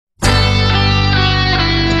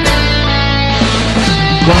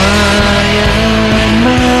Whyaye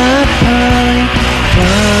Magpie,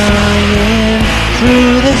 flying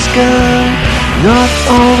through the sky, not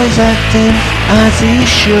always acting as he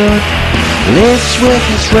should. Lives with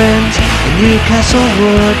his friends in Newcastle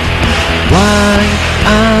Wood. Whyaye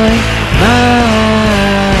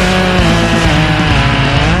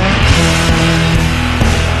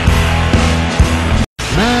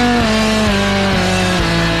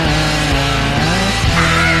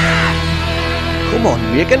Come on,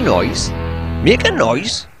 make a noise. Make a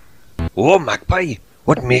noise. Oh, Magpie,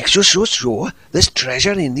 what makes you so sure there's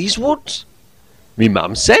treasure in these woods? Me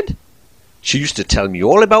mum said. She used to tell me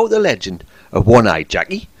all about the legend of One-Eyed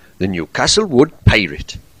Jackie, the Newcastle Wood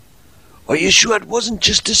pirate. Are you sure it wasn't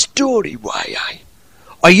just a story, Whyaye?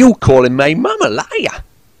 Are you calling my mum a liar?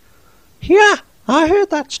 Yeah, I heard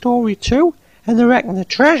that story too, and they reckon the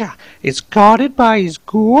treasure is guarded by his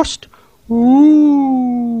ghost.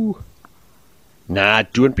 Ooh. Nah,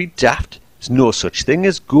 don't be daft. There's no such thing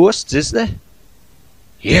as ghosts, is there?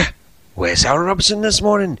 Yeah, where's our Robson this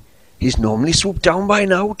morning? He's normally swooped down by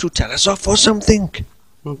now to tell us off for something.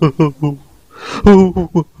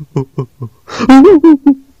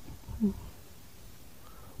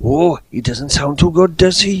 Oh, he doesn't sound too good,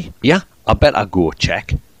 does he? Yeah, I better go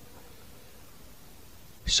check.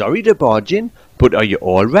 Sorry to barge in, but are you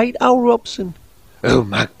all right, Al Robson? Oh,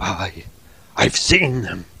 Magpie, I've seen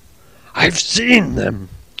them. I've seen them.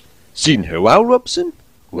 Seen who, Al Robson?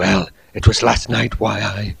 Well, it was last night,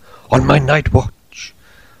 Whyaye, on my night watch.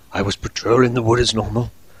 I was patrolling the wood as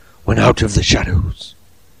normal, when out of the shadows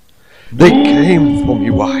they came for me,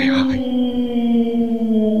 Whyaye.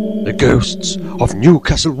 The ghosts of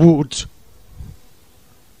Newcastle Wood.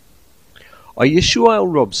 Are you sure, Al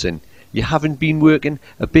Robson, you haven't been working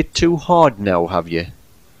a bit too hard now, have you?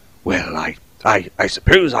 Well, I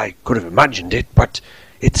suppose I could have imagined it, but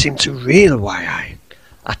it seemed too real, Whyaye.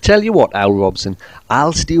 I tell you what, Al Robson,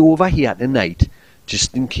 I'll stay over here tonight,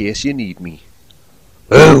 just in case you need me.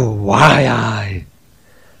 Oh, Whyaye.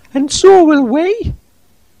 And so will we.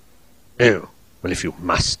 Oh, well, if you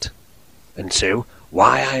must. And so,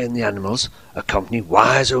 Whyaye and the animals accompany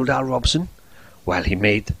wise old Al Robson while he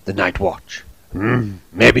made the night watch.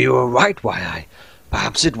 Maybe you were right, Whyaye.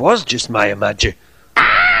 Perhaps it was just my imagine.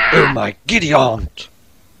 Oh, my giddy aunt.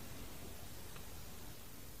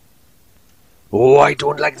 Oh, I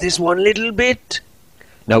don't like this one little bit.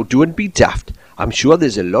 Now, don't be daft. I'm sure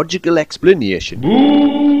there's a logical explanation.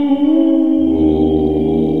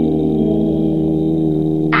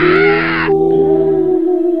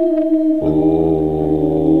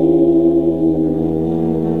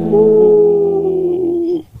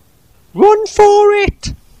 Run for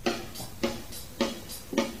it!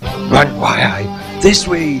 Run, Whyaye! This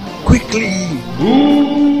way! Quickly!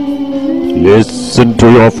 Listen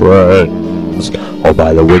to your friends, or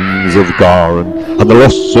by the winds of Garin and the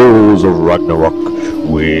lost souls of Ragnarok,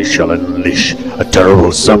 we shall unleash a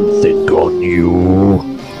terrible something on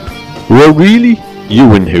you. Well, really?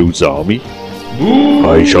 You and whose army?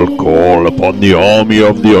 I shall call upon the army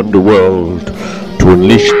of the underworld to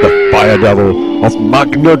unleash the fire devil of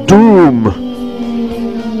Magna Doom.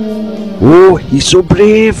 Oh, he's so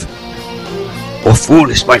brave! Or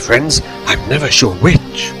foolish, my friends, I'm never sure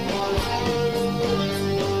which.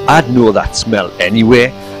 I'd know that smell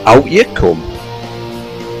anywhere. Out you come.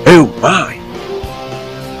 Oh my!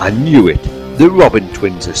 I knew it. The Robin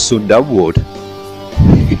twins of Sunder Wood.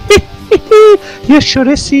 You should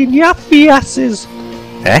have seen your faces.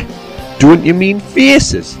 Eh? Don't you mean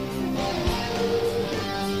faces?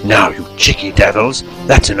 Now, you cheeky devils,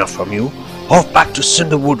 that's enough from you. Off back to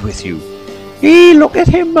Sunder Wood with you. Hey, look at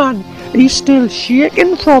him, man. He's still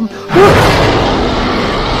shaking from...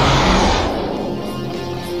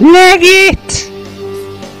 Leg it!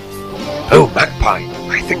 Oh, Magpie,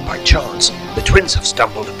 I think by chance the twins have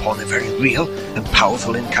stumbled upon a very real and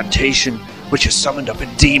powerful incantation which has summoned up a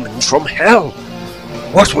demon from hell.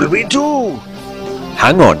 What will we do?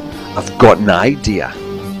 Hang on, I've got an idea.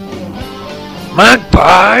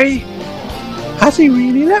 Magpie! Has he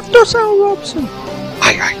really left us, Al Robson?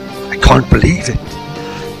 I can't believe it.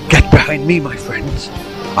 Get behind me, my friends.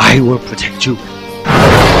 I will protect you.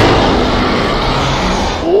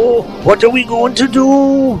 Oh, what are we going to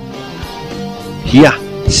do? Here,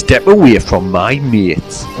 step away from my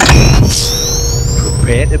mates.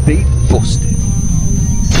 Prepare to be busted.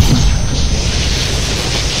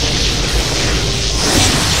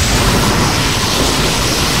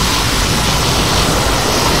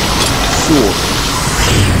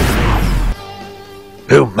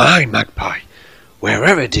 Oh my, Magpie,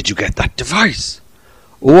 wherever did you get that device?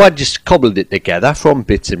 Oh, I just cobbled it together from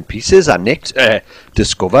bits and pieces I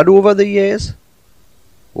discovered over the years.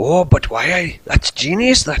 Oh, but why? That's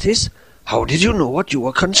genius, that is. How did you know what you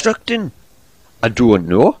were constructing? I don't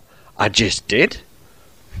know. I just did.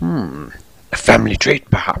 A family trait,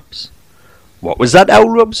 perhaps. What was that, Owl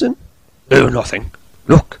Robson? Oh, nothing.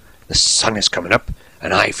 Look, the sun is coming up,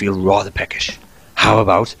 and I feel rather peckish. How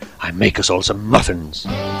about I make us all some muffins?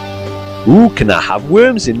 Ooh, can I have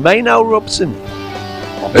worms in mine, Owl Robson?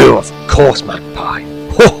 Oh, of course, Magpie.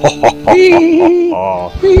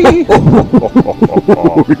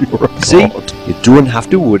 See, you don't have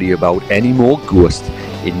to worry about any more ghosts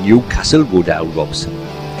in Newcastle Wood, Owl Robson.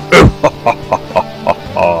 I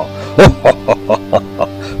love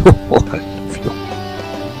you.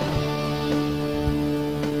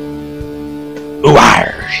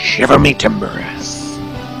 Ooh, shiver me timbers.